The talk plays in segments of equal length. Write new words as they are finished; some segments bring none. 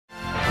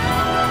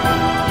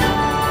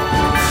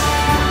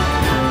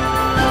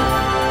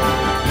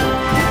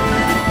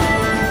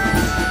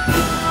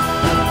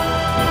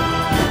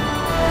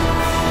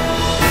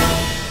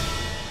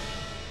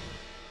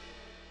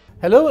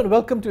Hello and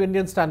welcome to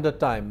Indian Standard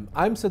Time.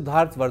 I'm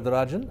Siddharth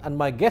Varadarajan and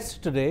my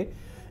guest today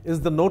is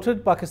the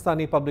noted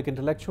Pakistani public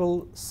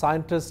intellectual,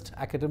 scientist,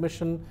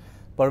 academician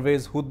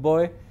Pervez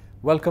Hoodbhoy.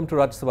 Welcome to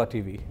Rajya Sabha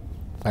TV.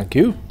 Thank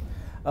you.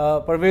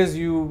 Pervez,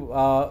 you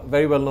are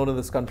very well known in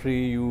this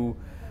country. You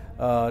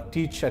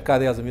teach at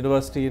Quaid-e-Azam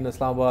University in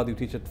Islamabad, you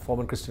teach at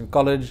Foreman Christian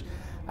College,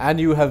 and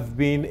you have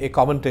been a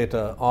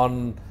commentator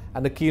on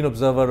and a keen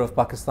observer of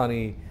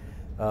Pakistani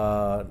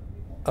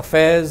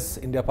affairs,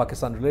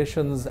 India-Pakistan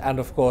relations, and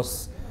of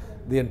course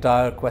the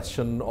entire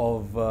question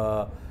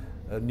of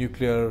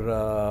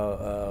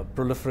nuclear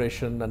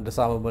proliferation and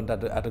disarmament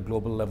at a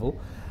global level.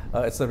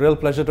 It's a real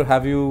pleasure to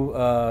have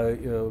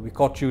you. We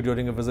caught you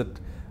during a visit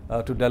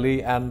to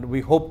Delhi, and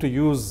we hope to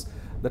use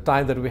the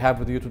time that we have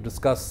with you to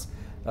discuss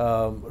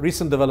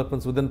recent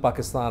developments within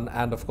Pakistan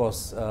and of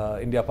course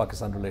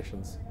India-Pakistan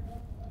relations.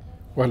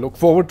 Well, look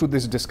forward to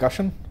this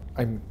discussion.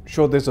 I'm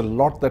sure there's a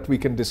lot that we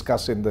can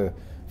discuss in the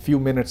few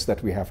minutes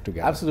that we have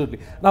together. Absolutely.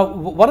 Now,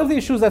 one of the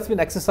issues that's been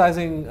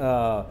exercising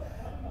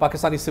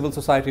Pakistani civil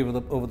society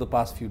over the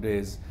past few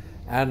days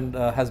and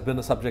has been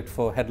a subject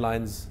for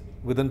headlines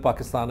within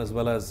Pakistan as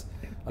well as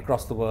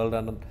across the world,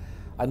 and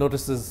I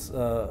noticed there's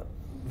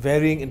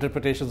varying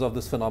interpretations of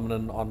this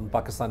phenomenon on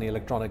Pakistani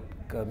electronic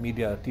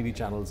media, TV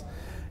channels,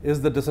 is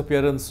the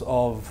disappearance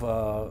of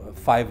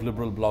 5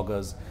 liberal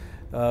bloggers.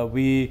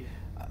 We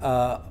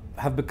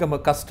have become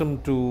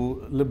accustomed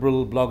to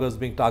liberal bloggers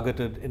being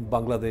targeted in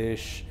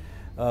Bangladesh.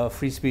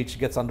 Free speech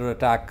gets under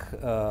attack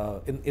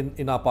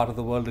in our part of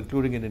the world,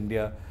 including in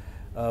India,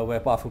 where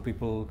powerful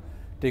people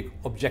take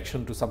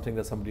objection to something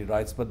that somebody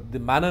writes. But the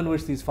manner in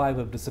which these 5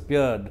 have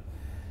disappeared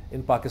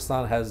in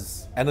Pakistan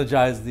has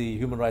energized the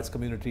human rights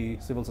community,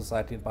 civil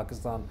society in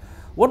Pakistan.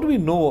 What do we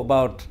know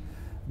about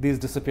these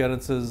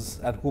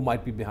disappearances and who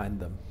might be behind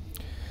them?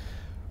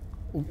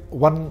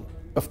 One,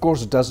 of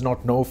course, does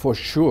not know for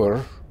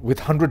sure with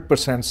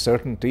 100%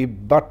 certainty,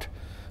 but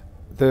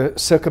the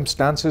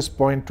circumstances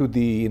point to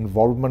the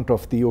involvement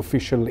of the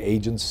official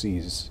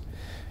agencies.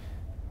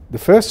 The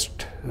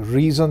first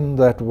reason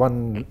that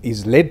one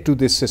is led to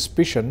this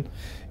suspicion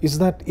is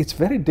that it's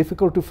very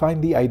difficult to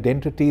find the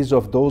identities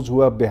of those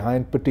who are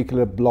behind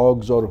particular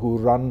blogs or who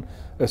run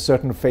a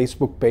certain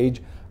Facebook page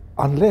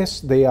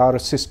unless they are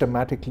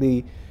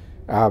systematically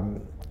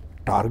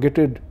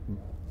targeted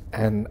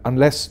and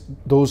unless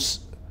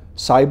those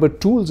cyber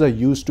tools are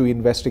used to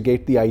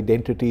investigate the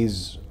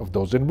identities of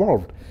those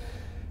involved.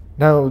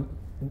 Now,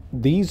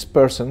 these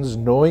persons,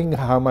 knowing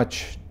how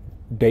much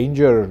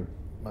danger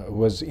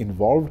was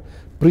involved,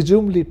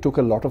 presumably took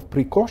a lot of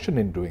precaution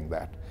in doing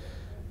that.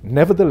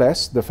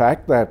 Nevertheless, the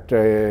fact that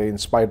in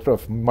spite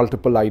of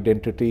multiple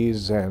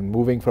identities and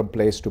moving from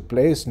place to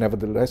place,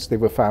 nevertheless they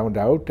were found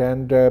out,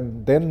 and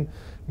then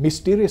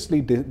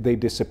mysteriously they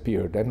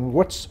disappeared. And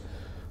what's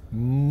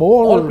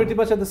more, all pretty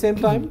much at the same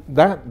time?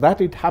 That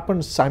it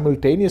happened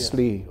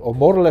simultaneously, yes, or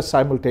more or less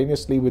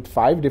simultaneously with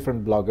 5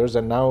 different bloggers,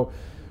 and now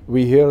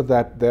we hear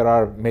that there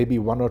are maybe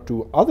 1 or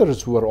 2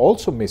 others who are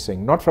also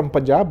missing, not from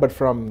Punjab but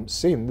from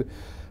Sindh.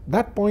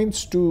 That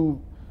points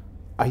to,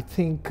 I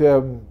think,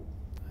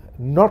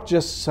 not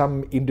just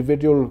some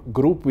individual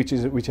group which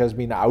has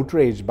been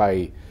outraged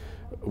by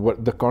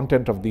the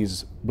content of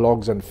these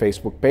blogs and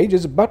Facebook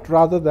pages, but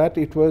rather that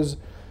it was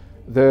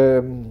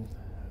the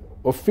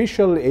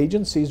official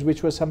agencies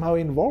which were somehow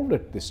involved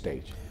at this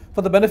stage.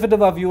 For the benefit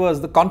of our viewers,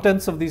 the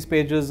contents of these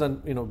pages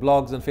and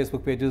blogs and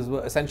Facebook pages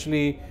were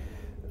essentially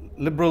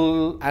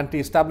liberal,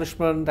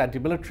 anti-establishment,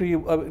 anti-military.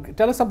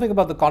 Tell us something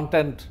about the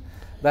content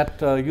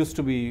that used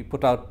to be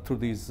put out through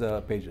these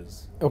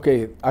pages.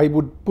 Okay, I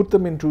would put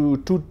them into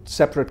 2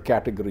 separate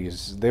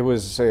categories. There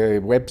was a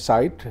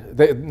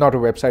website, not a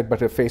website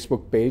but a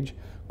Facebook page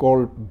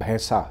called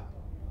Bhaisa,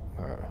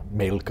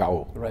 male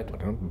cow, right,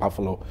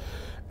 buffalo.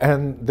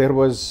 And there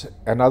was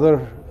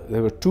another,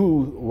 there were 2,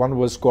 one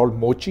was called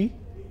Mochi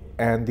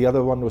and the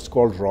other one was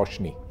called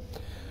Roshni.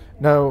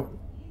 Now,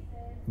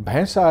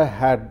 Bhaisa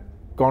had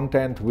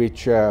content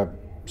which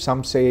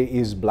some say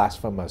is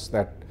blasphemous,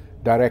 that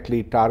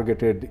directly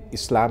targeted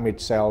Islam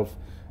itself,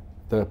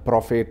 the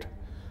Prophet.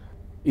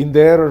 In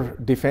their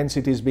defense,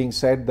 it is being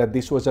said that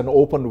this was an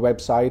open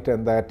website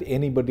and that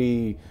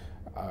anybody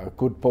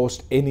could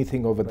post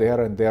anything over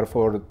there, and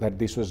therefore that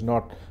this was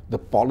not the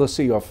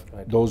policy of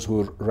those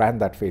who ran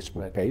that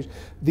Facebook page.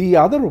 The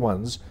other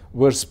ones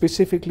were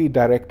specifically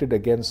directed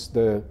against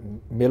the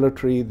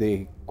military.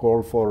 They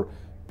called for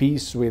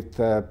peace with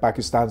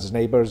Pakistan's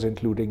neighbors,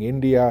 including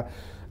India.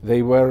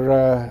 They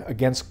were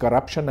against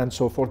corruption and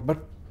so forth, but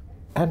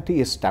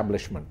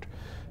anti-establishment.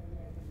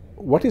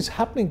 What is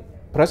happening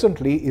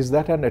presently is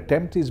that an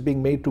attempt is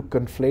being made to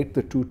conflate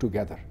the 2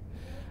 together.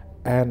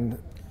 And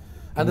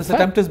this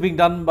attempt is being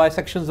done by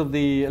sections of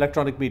the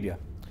electronic media?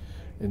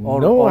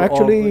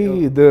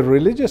 Actually, the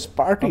religious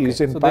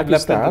parties in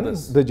Pakistan,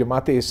 the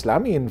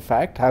Jamaat-e-Islami in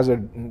fact, has a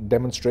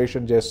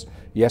demonstration just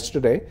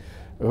yesterday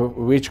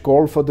which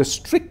called for the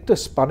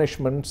strictest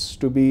punishments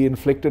to be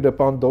inflicted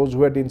upon those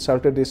who had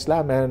insulted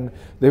Islam, and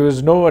there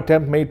was no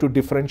attempt made to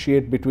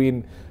differentiate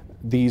between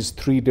these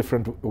 3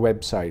 different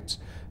websites.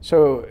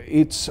 So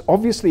it's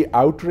obviously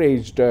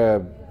outraged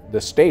the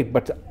state,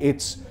 but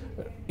it's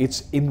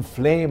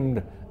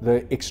inflamed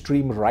the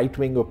extreme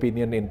right-wing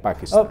opinion in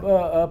Pakistan.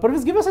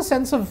 Pervez, give us a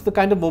sense of the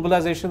kind of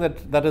mobilization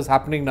that is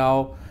happening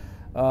now.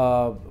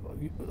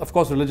 Of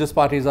course, religious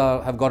parties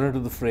have got into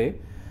the fray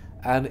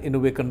and in a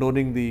way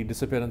condoning the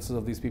disappearances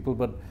of these people.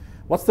 But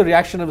what's the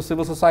reaction of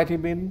civil society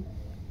been?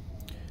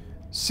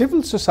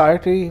 Civil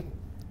society,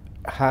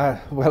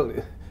 well,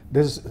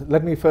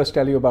 let me first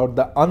tell you about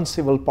the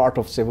uncivil part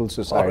of civil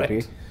society.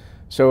 Right.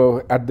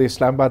 So at the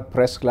Islamabad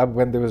Press Club,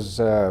 when there was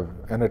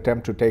an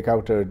attempt to take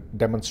out a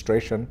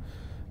demonstration,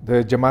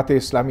 the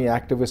Jamaat-e-Islami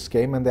activists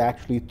came and they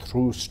actually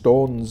threw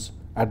stones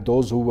at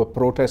those who were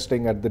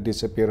protesting at the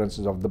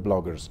disappearances of the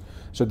bloggers.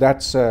 So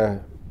that's,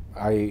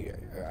 I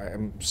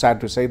am sad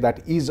to say,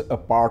 that is a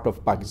part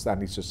of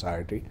Pakistani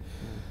society.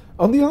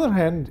 On the other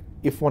hand,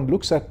 if one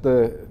looks at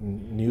the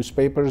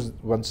newspapers,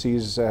 one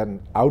sees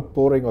an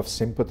outpouring of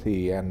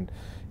sympathy, and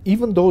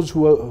even those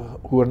who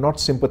are not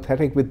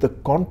sympathetic with the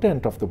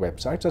content of the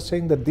websites are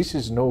saying that this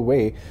is no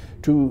way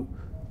to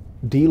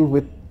deal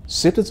with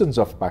citizens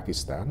of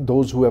Pakistan,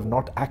 those who have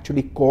not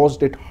actually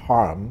caused it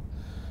harm.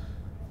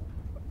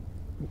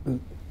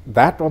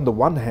 That on the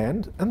one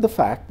hand, and the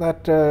fact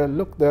that,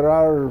 look, there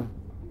are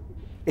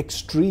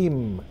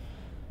extreme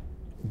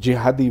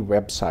jihadi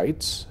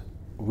websites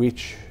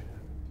which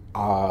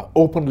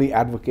openly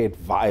advocate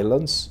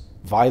violence,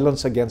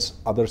 violence against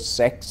other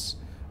sects,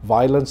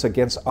 violence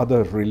against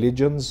other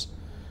religions,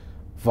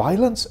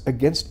 violence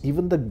against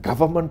even the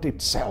government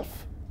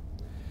itself.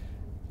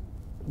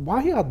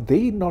 Why are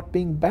they not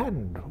being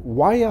banned?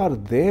 Why are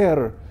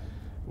their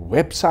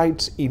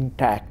websites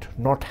intact,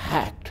 not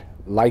hacked,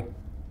 like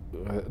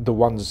the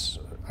ones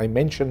I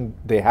mentioned?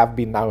 They have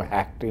been now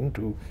hacked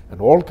into, and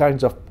all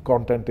kinds of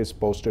content is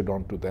posted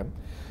onto them.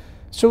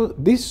 So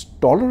this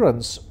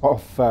tolerance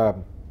of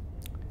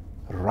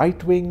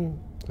right-wing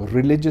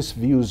religious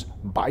views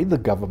by the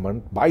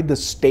government, by the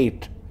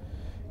state,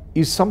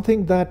 is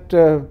something that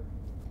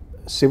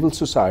civil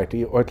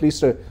society, or at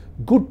least a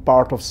good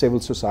part of civil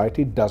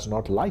society, does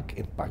not like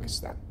in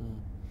Pakistan.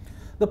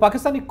 The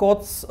Pakistani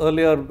courts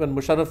earlier, when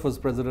Musharraf was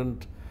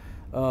president,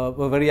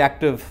 were very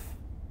active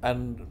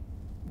and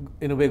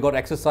in a way got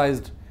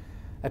exercised,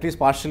 at least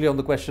partially, on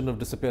the question of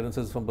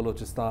disappearances from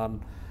Balochistan.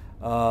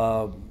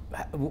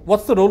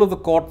 What's the role of the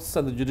courts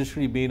and the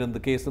judiciary been in the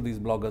case of these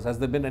bloggers? Has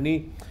there been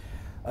any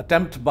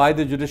attempt by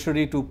the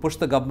judiciary to push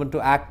the government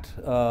to act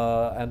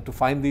and to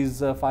find these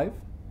five?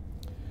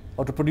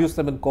 Or to produce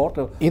them in court,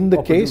 or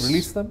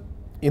release them?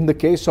 In the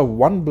case of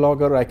one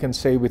blogger, I can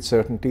say with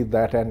certainty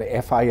that an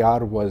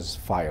FIR was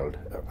filed.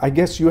 I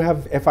guess you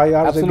have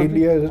FIRs in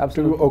India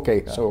too?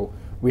 Okay, yeah. So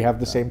we have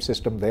the same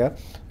system there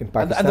in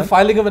Pakistan. And the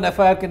filing of an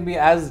FIR can be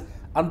as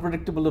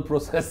unpredictable a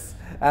process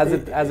as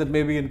it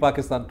may be in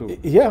Pakistan too.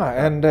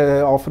 Yeah, and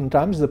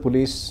oftentimes the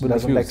police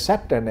doesn't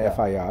accept an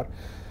FIR.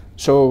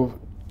 So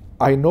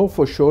I know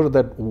for sure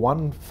that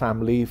one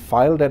family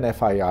filed an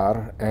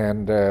FIR,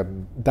 and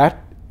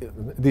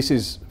this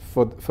is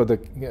for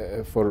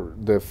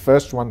the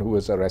first one who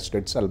was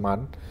arrested,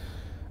 Salman.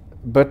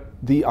 But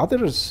the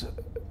others,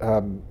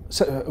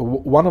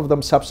 one of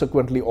them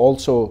subsequently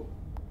also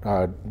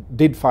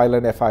did file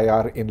an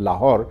FIR in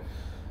Lahore.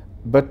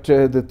 But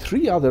the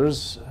three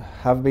others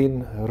have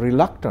been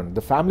reluctant.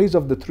 The families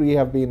of the three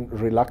have been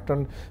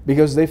reluctant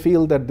because they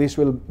feel that this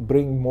will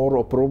bring more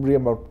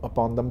opprobrium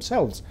upon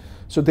themselves.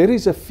 So there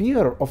is a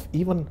fear of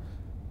even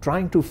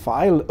trying to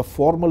file a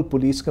formal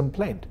police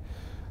complaint.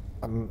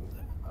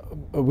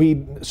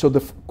 So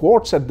the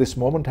courts at this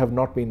moment have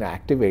not been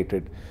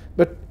activated.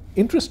 But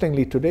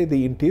interestingly, today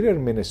the Interior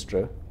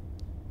Minister,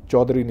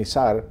 Chaudhry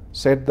Nisar,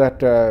 said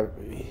that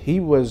he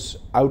was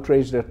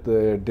outraged at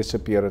the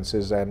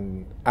disappearances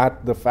and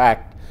at the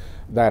fact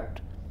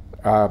that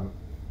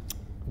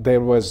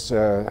there was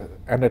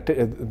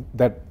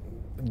that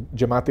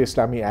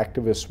Jamaat-e-Islami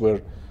activists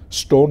were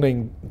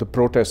stoning the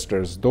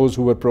protesters, those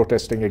who were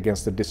protesting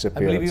against the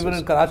disappearances. I believe even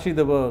in Karachi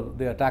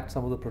they attacked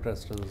some of the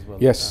protesters as well.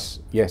 Yes,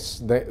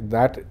 yes,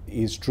 that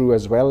is true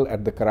as well.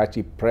 At the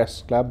Karachi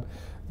Press Club,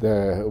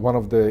 one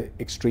of the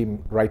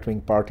extreme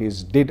right-wing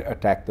parties did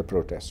attack the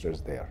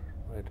protesters there.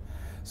 Right.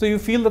 So you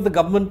feel that the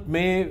government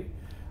may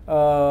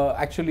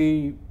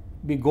actually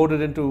be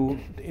goaded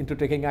into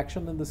taking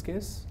action in this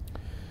case?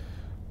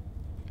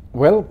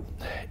 Well,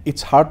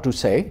 it's hard to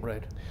say.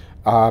 Right.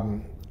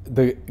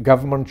 The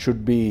government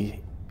should be,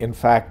 in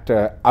fact,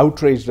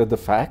 outraged at the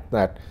fact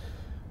that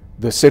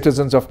the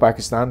citizens of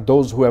Pakistan,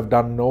 those who have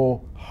done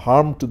no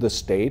harm to the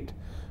state,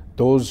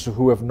 those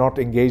who have not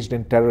engaged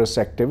in terrorist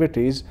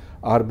activities,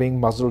 are being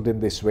muzzled in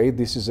this way.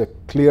 This is a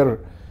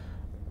clear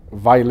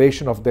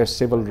violation of their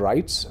civil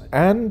rights,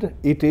 and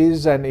it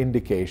is an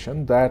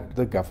indication that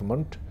the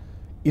government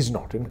is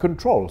not in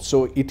control.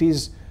 So it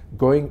is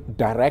going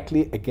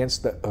directly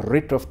against the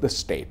writ of the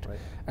state. Right.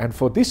 And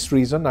for this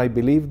reason, I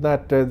believe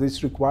that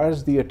this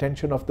requires the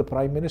attention of the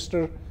Prime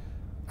Minister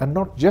and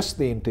not just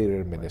the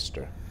Interior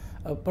Minister.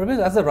 Pervez,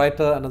 as a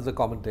writer and as a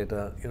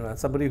commentator, and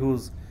somebody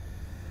who's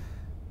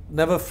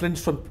never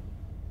flinched from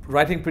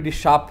writing pretty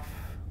sharp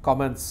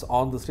comments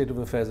on the state of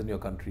affairs in your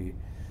country.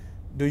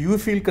 Do you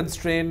feel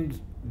constrained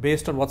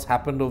based on what's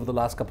happened over the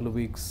last couple of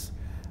weeks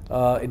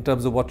in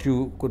terms of what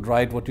you could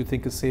write, what you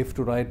think is safe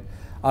to write?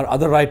 Are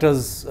other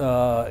writers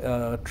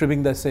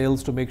trimming their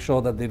sails to make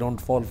sure that they don't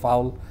fall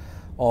foul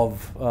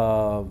of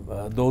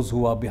those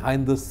who are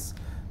behind this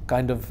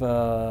kind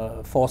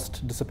of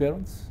forced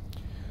disappearance?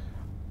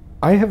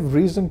 I have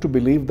reason to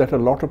believe that a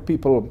lot of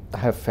people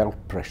have felt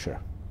pressure.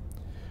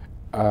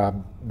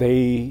 One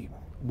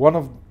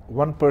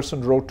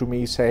person wrote to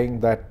me saying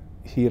that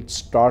he had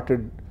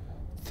started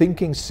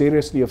thinking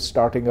seriously of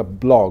starting a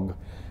blog,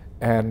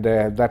 and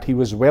that he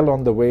was well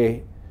on the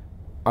way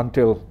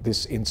until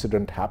this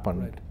incident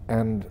happened. Right.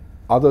 And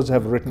others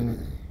have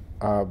written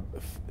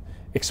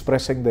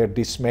expressing their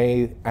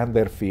dismay and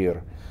their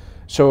fear.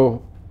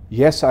 So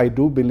yes, I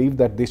do believe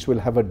that this will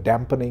have a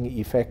dampening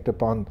effect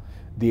upon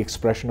the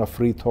expression of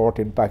free thought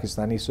in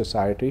Pakistani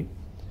society.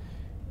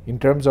 In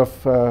terms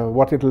of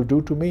what it will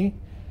do to me,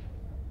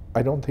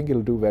 I don't think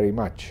it'll do very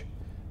much,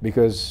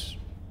 because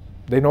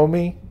they know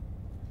me.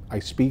 I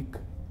speak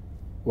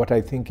what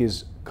I think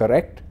is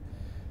correct.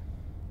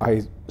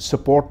 I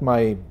support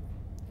my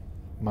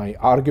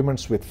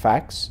arguments with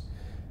facts.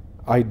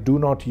 I do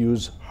not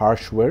use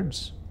harsh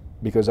words,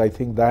 because I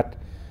think that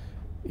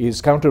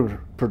is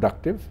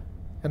counterproductive,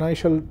 and I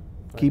shall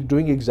keep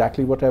doing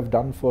exactly what I've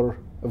done for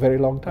a very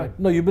long time. Right.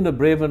 No, you've been a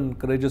brave and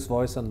courageous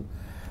voice, and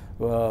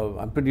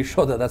I'm pretty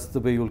sure that that's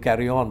the way you'll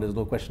carry on. There's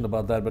no question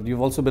about that. But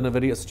you've also been a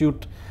very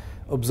astute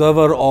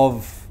observer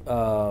of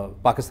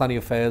Pakistani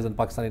affairs and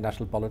Pakistani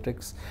national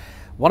politics.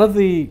 One of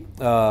the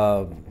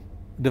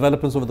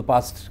developments over the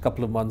past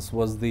couple of months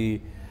was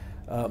the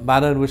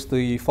manner in which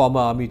the former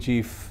army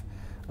chief,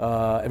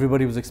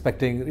 everybody was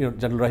expecting,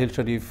 General Rahil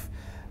Sharif,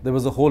 there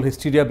was a whole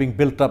hysteria being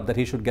built up that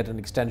he should get an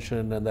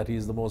extension and that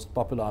he's the most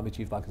popular army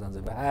chief Pakistan's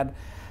ever had.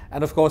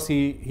 And of course,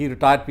 he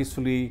retired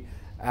peacefully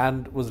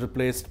and was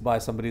replaced by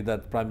somebody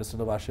that Prime Minister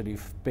Nawaz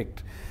Sharif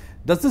picked.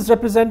 Does this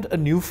represent a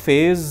new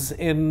phase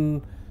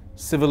in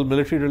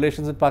civil-military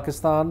relations in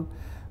Pakistan?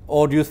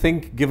 Or do you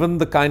think, given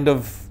the kind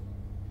of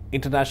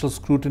international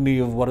scrutiny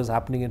of what is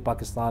happening in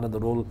Pakistan and the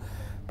role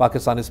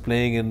Pakistan is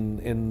playing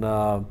in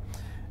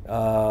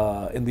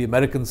the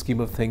American scheme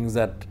of things,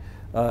 that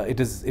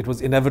it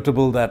was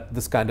inevitable that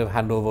this kind of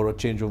handover or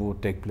changeover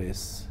would take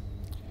place?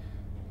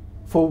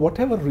 For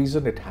whatever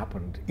reason it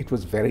happened, it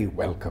was very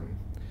welcome.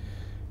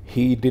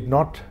 He did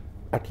not,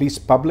 at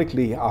least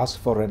publicly, ask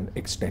for an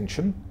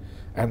extension,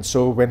 and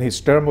so when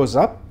his term was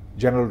up,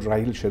 General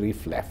Rahil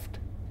Sharif left.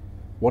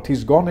 What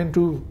he's gone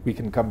into, we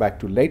can come back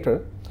to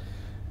later.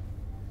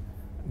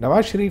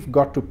 Nawaz Sharif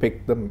got to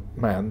pick the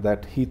man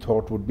that he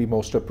thought would be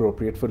most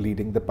appropriate for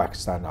leading the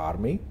Pakistan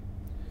army.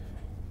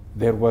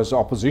 There was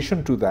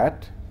opposition to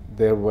that.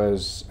 There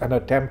was an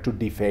attempt to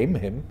defame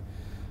him.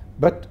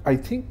 But I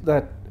think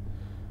that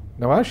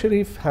Nawaz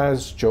Sharif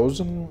has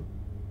chosen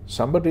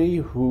somebody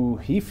who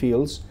he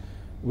feels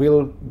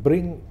will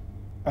bring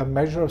a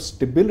measure of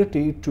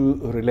stability to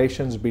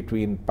relations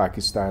between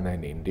Pakistan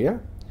and India,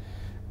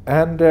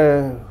 and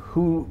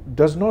who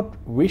does not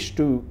wish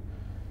to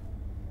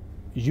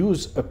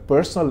use a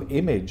personal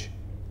image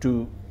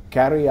to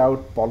carry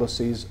out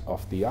policies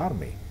of the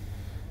army.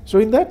 So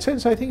in that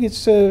sense, I think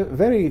it's a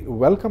very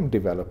welcome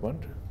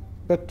development.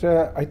 But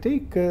I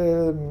take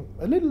a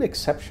little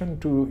exception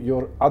to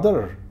your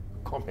other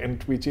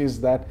comment, which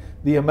is that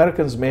the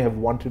Americans may have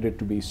wanted it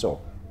to be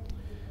so.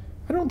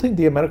 I don't think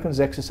the Americans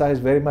exercise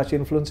very much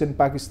influence in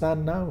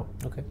Pakistan now.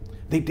 Okay.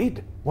 They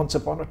did once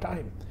upon a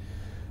time.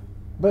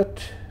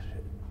 But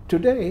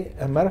today,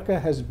 America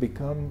has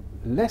become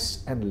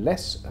less and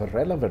less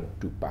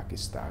relevant to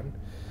Pakistan.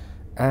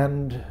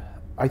 And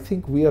I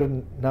think we are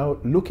now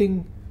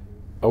looking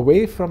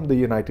away from the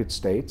United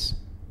States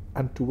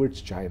and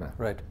towards China.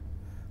 Right.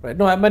 Right.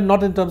 No, I meant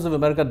not in terms of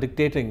America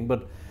dictating,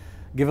 but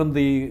given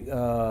the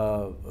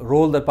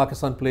role that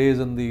Pakistan plays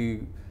in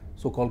the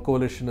so-called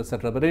coalition,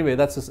 etc. But anyway,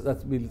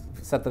 we'll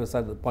set that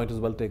aside. The point is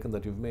well taken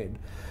that you've made.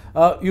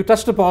 You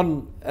touched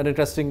upon an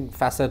interesting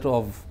facet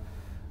of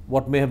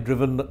what may have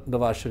driven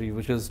Nawaz Sharif,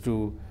 which is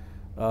to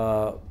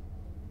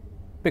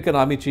pick an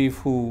army chief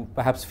who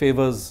perhaps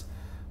favors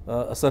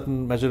a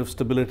certain measure of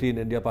stability in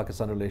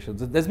India-Pakistan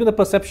relations. There's been a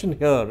perception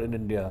here in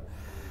India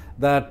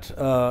that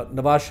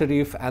Nawaz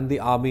Sharif and the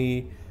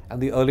army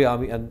and the early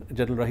army and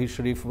General Rahil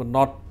Sharif were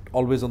not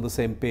always on the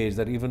same page,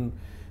 that even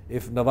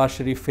if Nawaz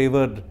Sharif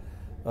favored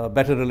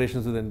better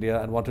relations with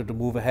India and wanted to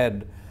move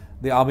ahead,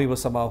 the army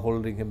was somehow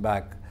holding him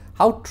back.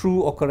 How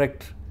true or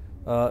correct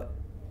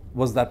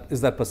is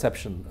that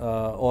perception,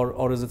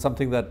 or is it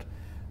something that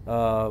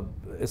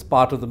is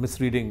part of the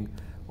misreading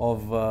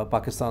of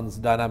Pakistan's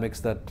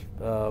dynamics that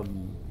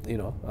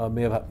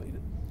may have happened?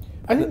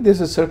 I think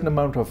there's a certain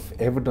amount of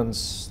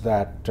evidence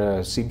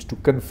that seems to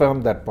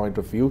confirm that point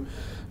of view,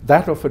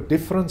 that of a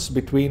difference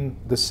between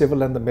the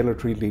civil and the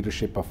military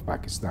leadership of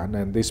Pakistan.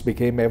 And this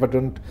became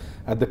evident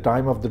at the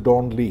time of the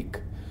Dawn leak,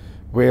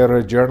 where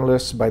a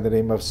journalist by the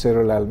name of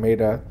Cyril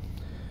Almeida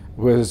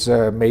was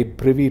made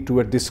privy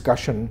to a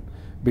discussion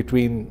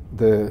between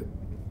the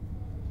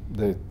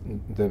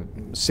the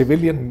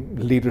civilian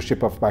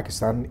leadership of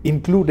Pakistan,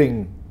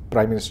 including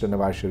Prime Minister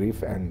Nawaz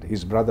Sharif and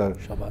his brother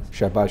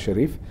Shahbaz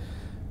Sharif,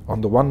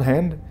 on the one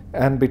hand,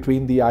 and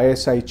between the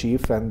ISI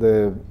chief and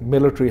the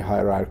military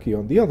hierarchy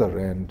on the other.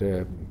 And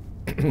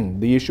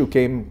the issue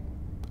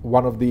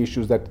one of the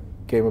issues that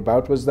came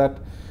about was that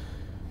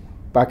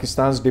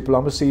Pakistan's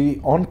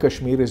diplomacy on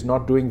Kashmir is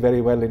not doing very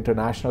well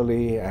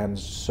internationally, and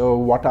so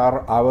what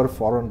are our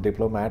foreign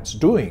diplomats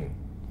doing?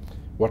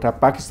 What are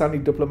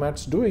Pakistani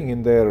diplomats doing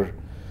in their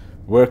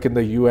work in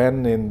the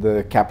UN, in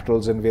the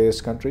capitals in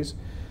various countries?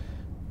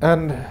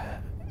 And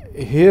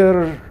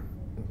here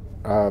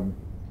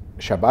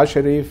Shahbaz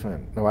Sharif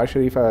and Nawaz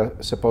Sharif are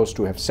supposed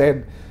to have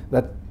said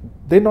that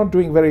they're not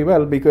doing very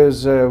well,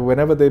 because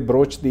whenever they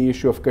broach the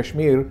issue of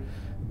Kashmir,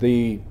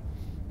 the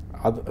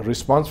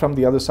response from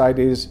the other side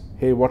is,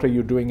 hey, what are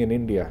you doing in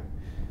India?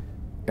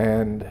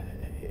 And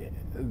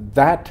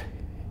that,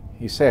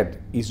 he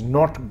said, is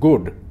not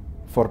good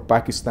for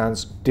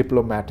Pakistan's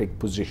diplomatic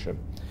position.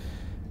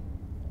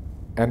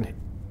 And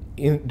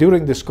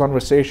during this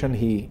conversation,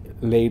 he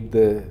laid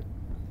the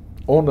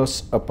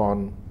onus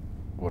upon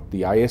what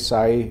the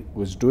ISI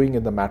was doing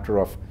in the matter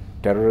of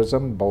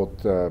terrorism,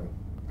 both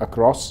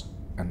across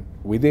and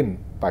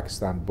within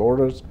Pakistan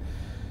borders.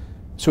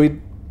 So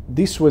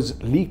this was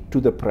leaked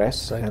to the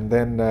press, right. And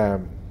then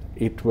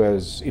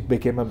it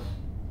became a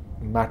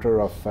matter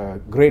of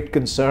great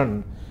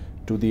concern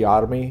to the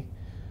army.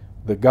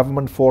 The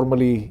government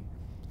formally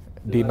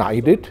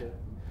denied it.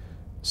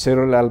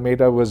 Cyril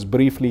Almeida was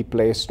briefly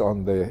placed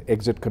on the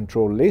exit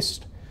control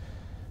list.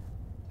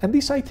 And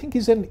this, I think,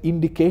 is an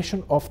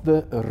indication of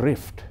the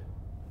rift,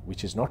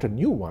 which is not a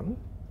new one,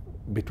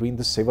 between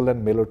the civil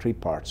and military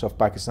parts of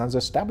Pakistan's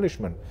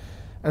establishment.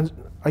 And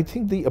I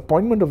think the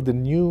appointment of the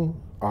new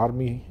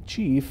army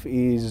chief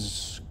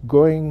is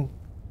going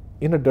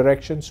in a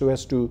direction so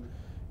as to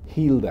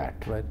heal that.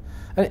 Right.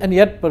 And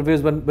yet,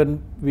 Pervez,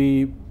 when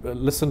we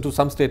listen to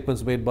some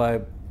statements made by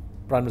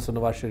Prime Minister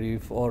Nawaz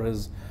Sharif or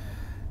his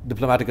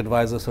diplomatic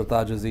advisor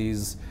Sartaj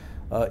Aziz,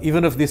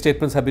 even if these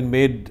statements have been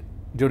made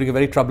during a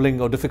very troubling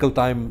or difficult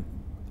time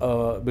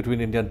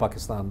between India and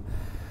Pakistan,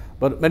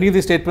 but many of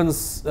these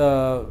statements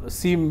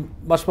seem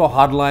much more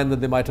hardline than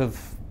they might have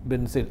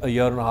been, say, a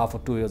year and a half or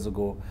 2 years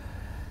ago.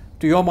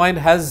 To your mind,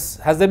 has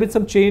there been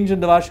some change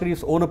in Nawaz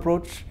Sharif's own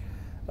approach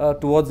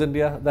towards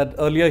India? That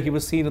earlier he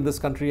was seen in this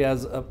country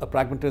as a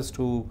pragmatist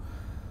who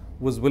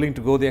was willing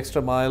to go the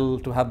extra mile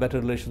to have better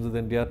relations with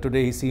India.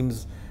 Today he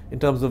seems, in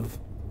terms of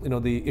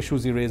the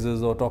issues he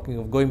raises, or talking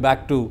of going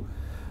back to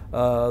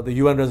the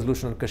UN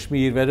resolution on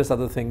Kashmir, various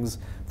other things,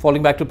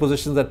 falling back to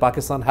positions that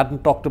Pakistan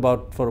hadn't talked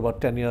about for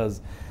about 10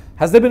 years.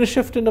 Has there been a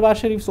shift in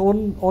Nawaz Sharif's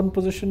own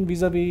position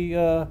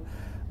vis-a-vis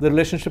the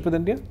relationship with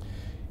India?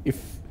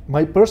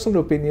 My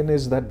personal opinion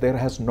is that there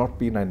has not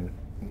been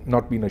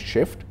a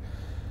shift,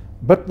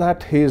 but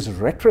that his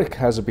rhetoric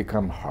has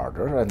become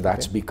harder, and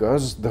that's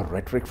because the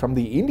rhetoric from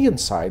the Indian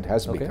side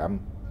has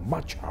become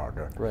much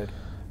harder. Right.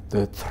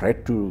 The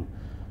threat to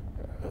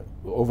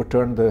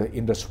overturn the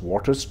Indus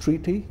Waters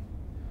Treaty,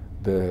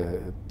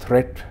 the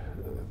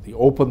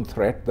open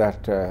threat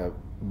that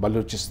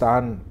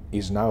Balochistan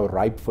is now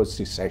ripe for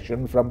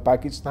secession from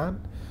Pakistan,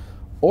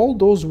 all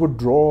those would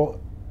draw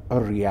a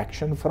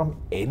reaction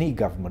from any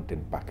government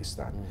in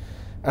Pakistan.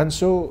 And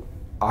so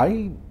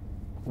I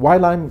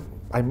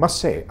must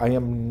say, I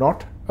am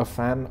not a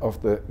fan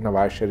of the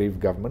Nawaz Sharif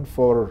government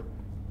for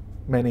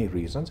many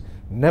reasons.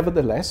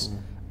 Nevertheless,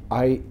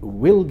 I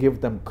will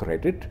give them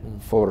credit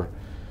for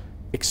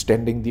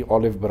extending the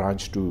olive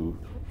branch to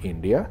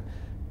India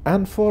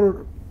and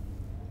for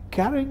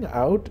carrying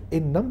out a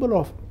number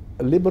of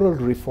liberal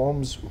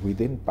reforms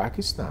within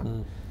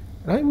Pakistan.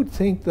 And I would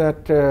think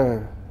that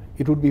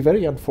it would be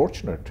very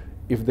unfortunate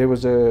if there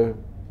was a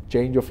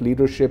change of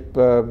leadership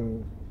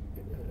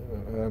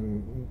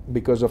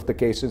because of the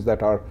cases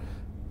that are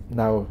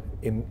now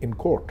in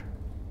court.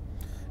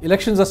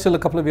 Elections are still a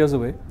couple of years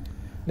away.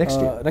 Next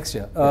year. Next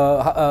year.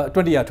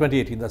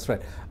 2018, that's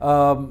right.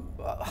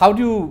 How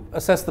do you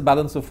assess the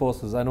balance of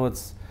forces? I know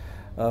it's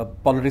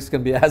politics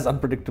can be as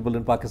unpredictable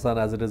in Pakistan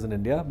as it is in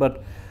India,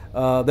 but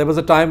there was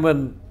a time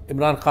when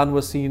Imran Khan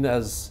was seen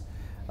as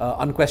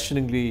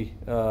unquestionably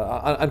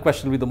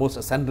the most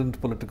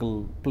ascendant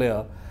political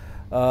player.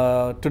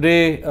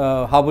 Today,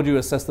 how would you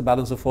assess the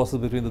balance of forces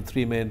between the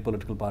three main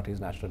political parties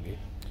nationally?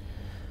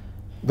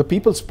 The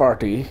People's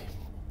Party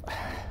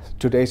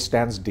today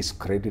stands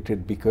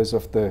discredited because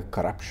of the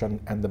corruption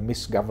and the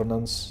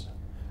misgovernance,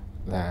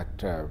 that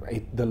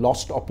the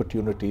lost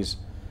opportunities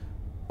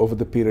over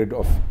the period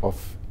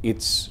of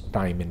its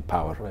time in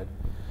power. Right.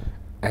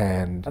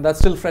 And that's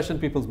still fresh in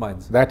people's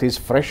minds. That is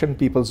fresh in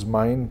people's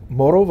mind.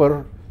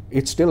 Moreover,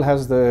 it still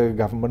has the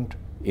government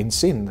in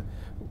Sindh,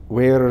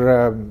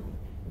 where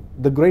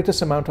the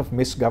greatest amount of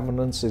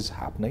misgovernance is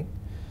happening.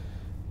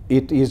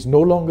 It is no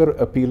longer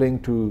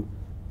appealing to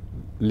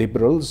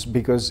liberals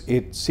because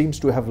it seems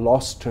to have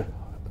lost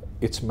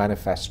its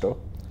manifesto.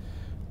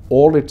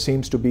 All it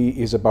seems to be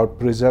is about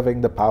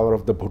preserving the power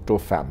of the Bhutto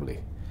family.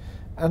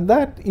 And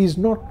that is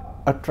not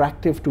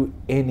attractive to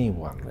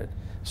anyone. Right.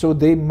 So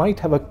they might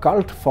have a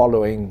cult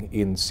following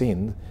in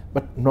Sindh,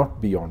 but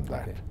not beyond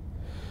that. Okay.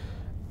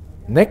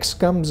 Next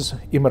comes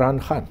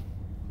Imran Khan,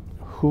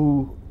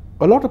 who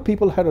a lot of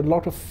people had a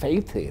lot of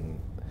faith in,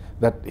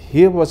 that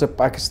here was a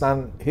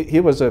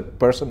here was a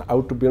person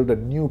out to build a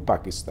new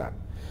Pakistan.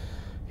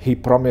 He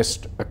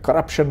promised a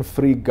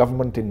corruption-free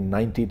government in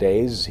 90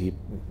 days.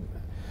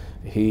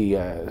 He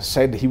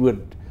said he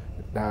would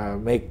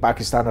make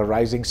Pakistan a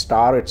rising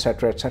star,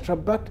 etc., etc.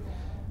 But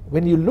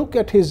when you look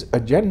at his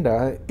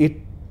agenda, it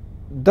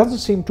doesn't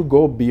seem to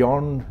go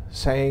beyond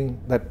saying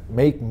that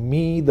make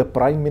me the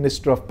Prime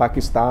Minister of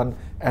Pakistan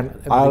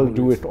and I'll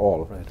do it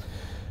all. Right.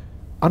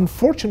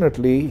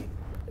 Unfortunately,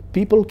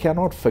 people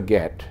cannot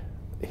forget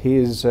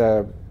his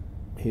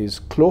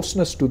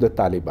closeness to the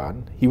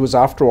Taliban. He was,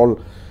 after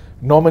all,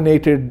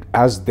 nominated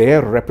as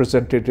their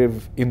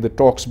representative in the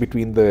talks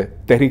between the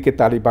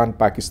Tehreek-e-Taliban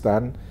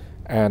Pakistan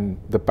and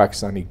the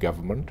Pakistani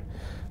government.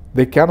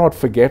 They cannot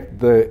forget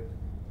the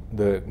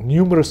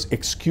numerous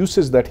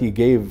excuses that he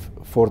gave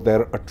for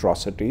their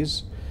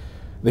atrocities.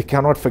 They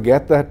cannot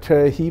forget that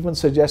he even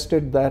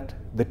suggested that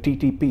the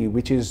TTP,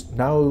 which is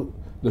now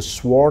the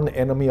sworn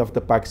enemy of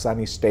the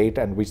Pakistani state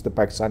and which the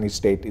Pakistani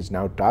state is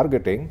now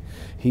targeting,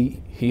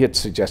 he had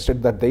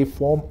suggested that they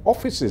form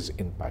offices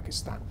in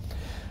Pakistan.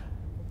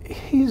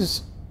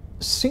 His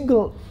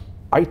single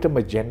item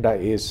agenda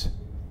is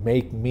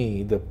make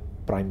me the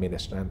Prime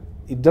Minister, and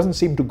it doesn't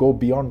seem to go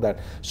beyond that.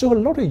 So a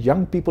lot of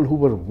young people who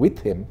were with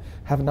him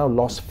have now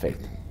lost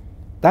faith.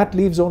 That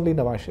leaves only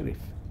Nawaz Sharif.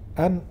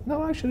 And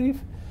Nawaz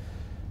Sharif,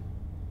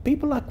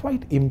 people are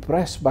quite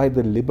impressed by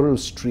the liberal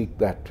streak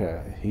that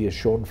he has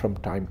shown from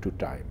time to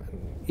time.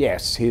 And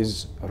yes,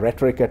 his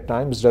rhetoric at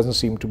times doesn't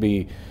seem to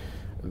be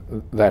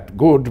that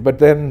good, but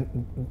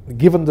then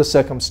given the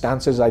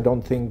circumstances, I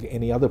don't think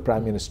any other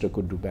Prime Minister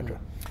could do better.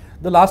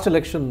 The last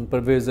election,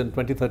 Pervez, in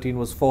 2013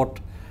 was fought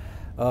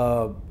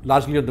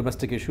largely on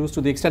domestic issues, to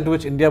the extent to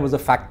which India was a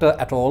factor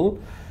at all.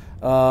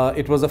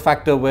 It was a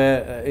factor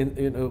where,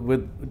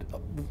 with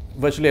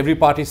virtually every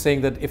party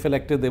saying that if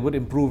elected, they would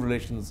improve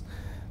relations,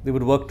 they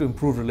would work to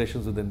improve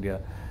relations with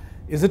India.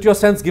 Is it your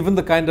sense, given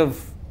the kind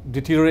of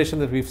deterioration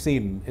that we've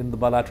seen in the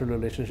bilateral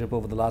relationship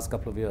over the last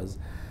couple of years,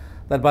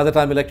 that by the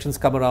time elections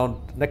come around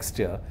next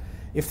year,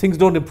 if things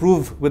don't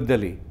improve with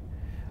Delhi,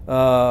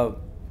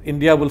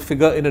 India will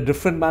figure in a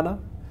different manner?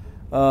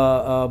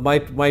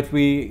 Might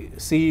we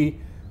see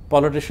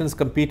politicians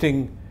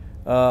competing,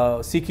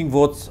 seeking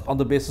votes on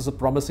the basis of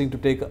promising to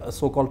take a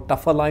so-called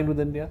tougher line with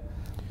India?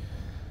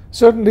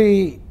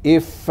 Certainly,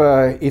 if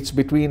it's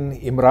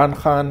between Imran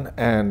Khan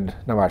and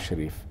Nawaz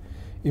Sharif,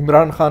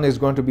 Imran Khan is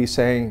going to be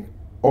saying,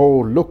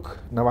 oh, look,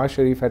 Nawaz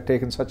Sharif had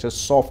taken such a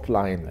soft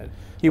line. Right.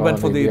 He went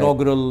for the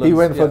inaugural. He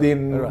went for the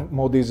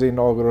Modi's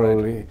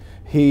inaugural. Right.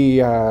 He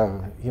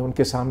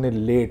unke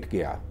samne late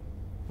gaya.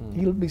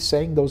 He'll be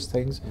saying those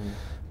things,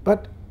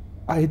 but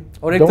I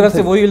और एक तरह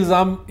से वही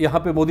इल्जाम यहाँ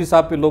पे मोदी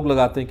साहब पे लोग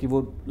लगाते हैं कि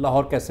वो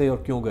लाहौर कैसे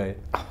और क्यों गए,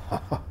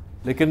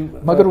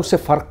 लेकिन मगर उससे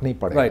फर्क नहीं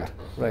पड़ेगा. Right,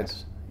 right.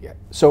 Yes. Yeah.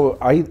 So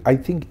I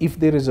think if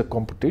there is a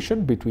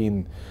competition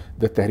between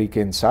the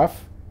Tehreek-e-Insaf,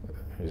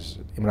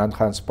 Imran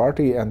Khan's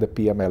party, and the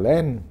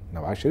PMLN,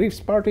 Nawaz Sharif's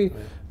party,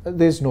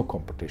 there's no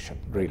competition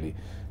really.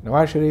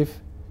 Nawaz Sharif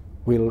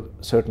will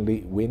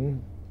certainly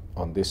win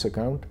on this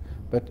account,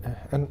 but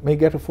and may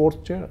get a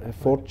fourth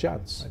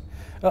chance.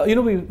 Right.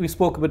 We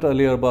spoke a bit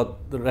earlier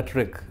about the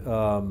rhetoric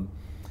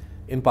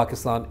in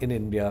Pakistan, in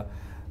India,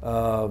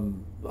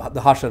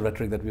 the harsher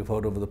rhetoric that we've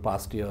heard over the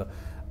past year.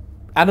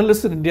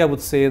 Analysts in India would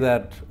say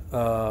that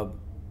a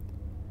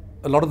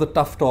lot of the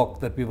tough talk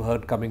that we've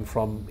heard coming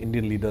from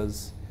Indian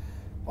leaders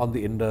on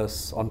the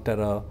Indus, on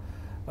terror,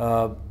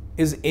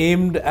 is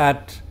aimed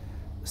at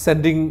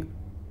sending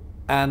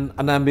an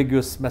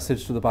unambiguous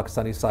message to the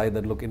Pakistani side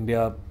that, look,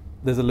 India,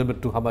 there's a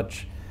limit to how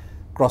much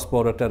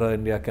cross-border terror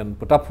India can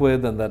put up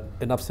with, and that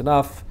enough's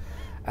enough.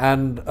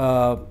 And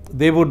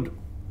they would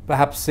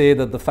perhaps say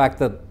that the fact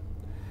that,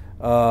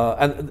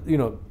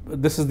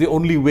 this is the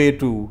only way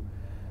to,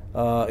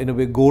 in a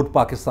way, goad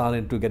Pakistan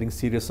into getting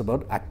serious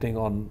about acting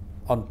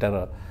on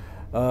terror.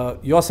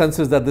 Your sense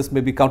is that this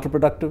may be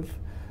counterproductive.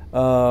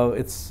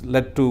 It's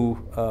led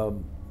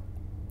to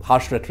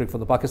harsh rhetoric from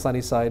the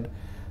Pakistani side,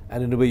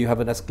 and in a way you have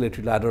an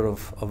escalatory ladder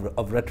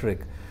of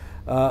rhetoric.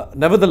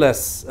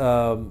 Nevertheless,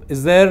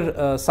 is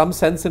there some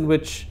sense in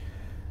which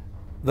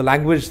the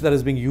language that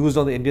is being used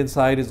on the Indian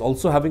side is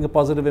also having a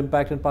positive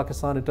impact in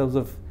Pakistan in terms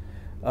of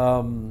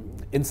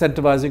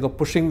incentivizing or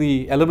pushing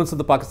the elements of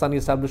the Pakistani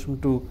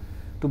establishment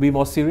to be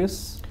more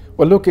serious?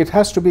 Well, look, it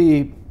has to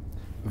be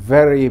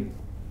very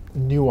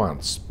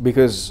nuanced,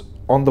 because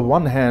on the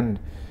one hand,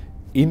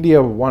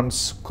 India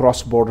wants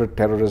cross-border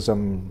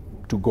terrorism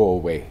to go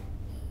away.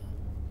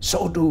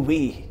 So do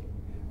we,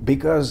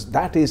 because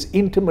that is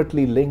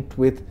intimately linked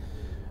with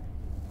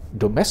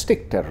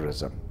domestic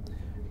terrorism.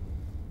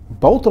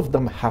 Both of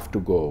them have to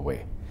go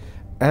away.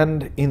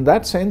 And in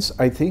that sense,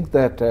 I think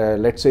that,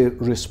 let's say,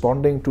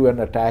 responding to an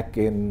attack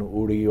in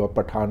Uri or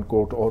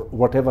Pathankot or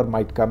whatever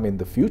might come in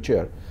the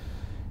future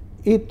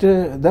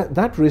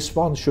that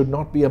response should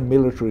not be a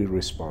military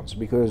response,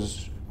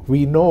 because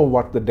we know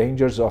what the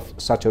dangers of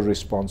such a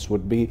response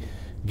would be,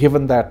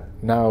 given that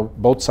now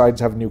both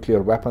sides have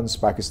nuclear weapons.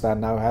 Pakistan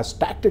now has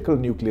tactical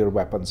nuclear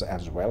weapons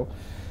as well.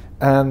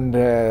 And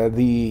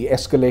the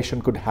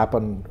escalation could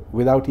happen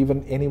without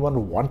even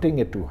anyone wanting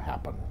it to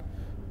happen,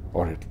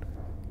 or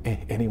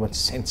anyone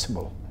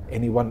sensible,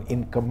 anyone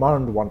in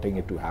command wanting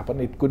it to happen.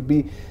 It could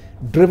be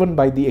driven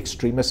by the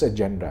extremist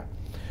agenda.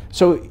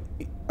 So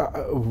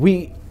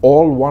we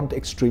all want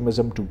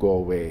extremism to go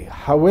away.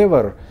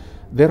 However,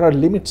 there are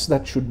limits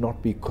that should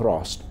not be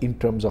crossed in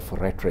terms of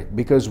rhetoric,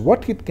 because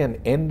what it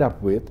can end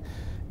up with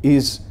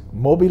is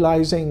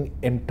mobilizing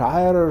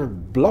entire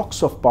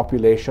blocks of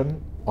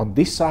population on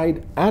this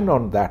side and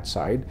on that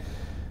side,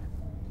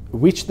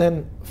 which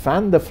then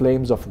fan the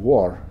flames of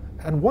war.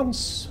 And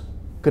once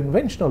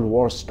conventional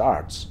war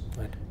starts,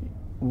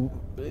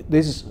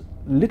 there's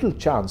little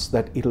chance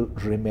that it'll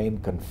remain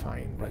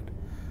confined. Right.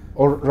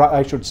 Or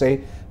I should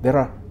say, there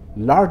are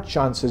large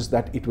chances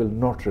that it will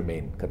not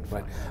remain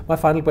confined. Right. My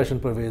final question,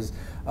 Pervez.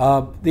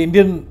 The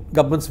Indian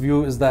government's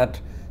view is that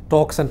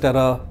talks and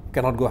terror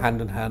cannot go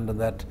hand in hand, and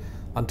that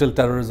until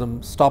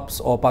terrorism stops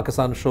or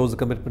Pakistan shows a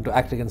commitment to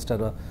act against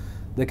terror,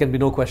 there can be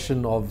no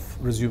question of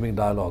resuming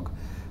dialogue.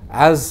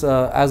 As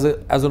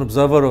an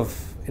observer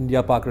of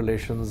India-Pak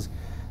relations,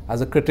 as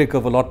a critic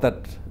of a lot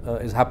that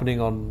is happening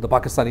on the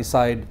Pakistani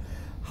side,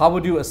 how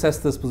would you assess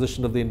this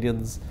position of the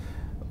Indians?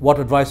 What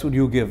advice would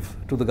you give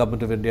to the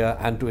government of India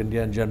and to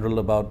India in general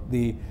about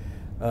the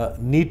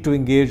need to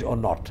engage or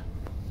not?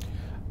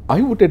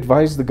 I would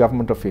advise the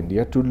government of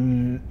India to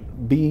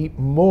be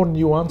more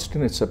nuanced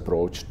in its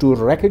approach, to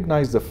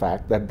recognize the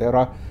fact that there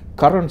are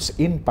currents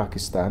in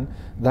Pakistan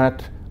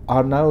that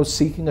are now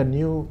seeking a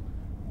new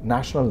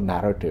national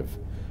narrative.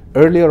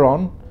 Earlier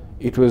on,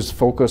 it was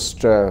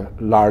focused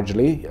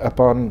largely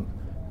upon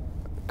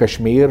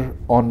Kashmir,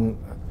 on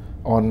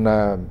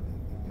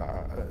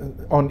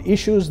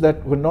issues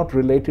that were not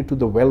related to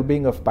the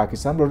well-being of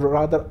Pakistan, but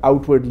rather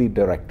outwardly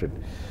directed.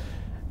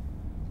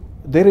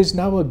 There is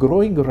now a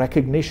growing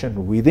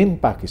recognition within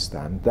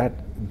Pakistan that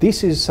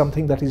this is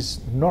something that is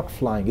not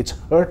flying. It's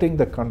hurting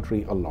the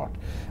country a lot.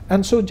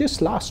 And so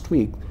just last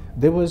week,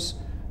 there was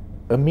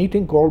a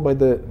meeting called by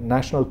the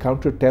National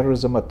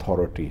Counter-Terrorism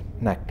Authority,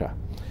 NACTA,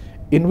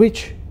 in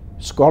which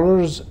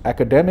scholars,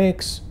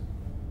 academics,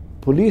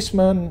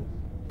 policemen,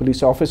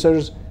 police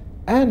officers,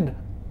 and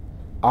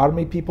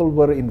army people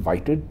were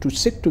invited to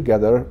sit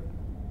together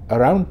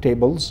around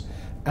tables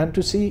and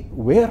to see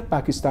where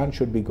Pakistan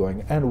should be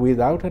going. And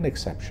without an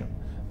exception,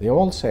 they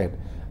all said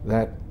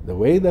that the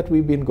way that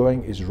we've been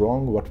going is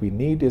wrong. What we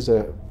need is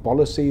a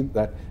policy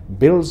that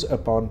builds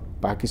upon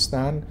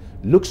Pakistan,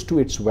 looks to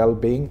its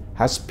well-being,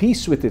 has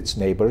peace with its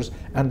neighbors,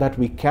 and that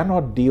we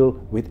cannot deal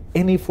with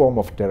any form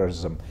of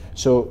terrorism.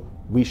 So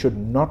we should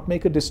not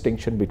make a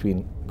distinction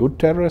between good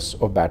terrorists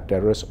or bad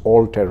terrorists.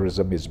 All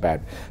terrorism is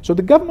bad. So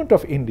the government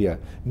of India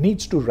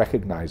needs to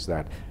recognize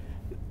that.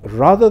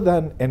 Rather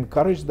than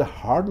encourage the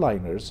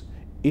hardliners,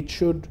 it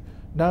should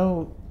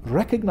now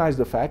recognize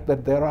the fact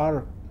that there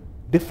are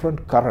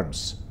different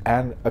currents,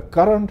 and a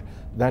current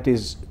that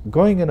is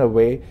going in a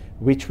way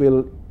which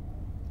will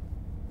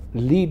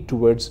lead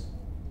towards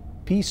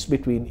peace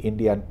between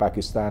India and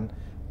Pakistan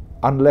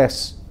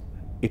unless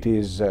it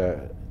is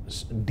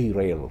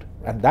derailed.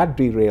 And that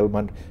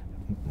derailment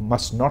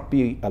must not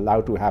be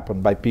allowed to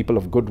happen by people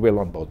of goodwill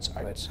on both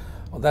sides.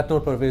 Right. On that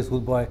note, Pervez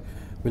Hoodbhoy,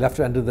 we'll have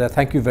to end it there.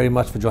 Thank you very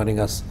much for joining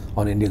us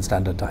on Indian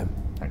Standard Time.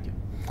 Thank you.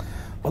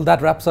 Well,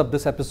 that wraps up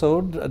this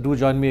episode. Do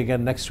join me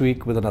again next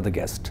week with another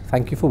guest.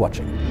 Thank you for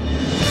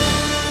watching.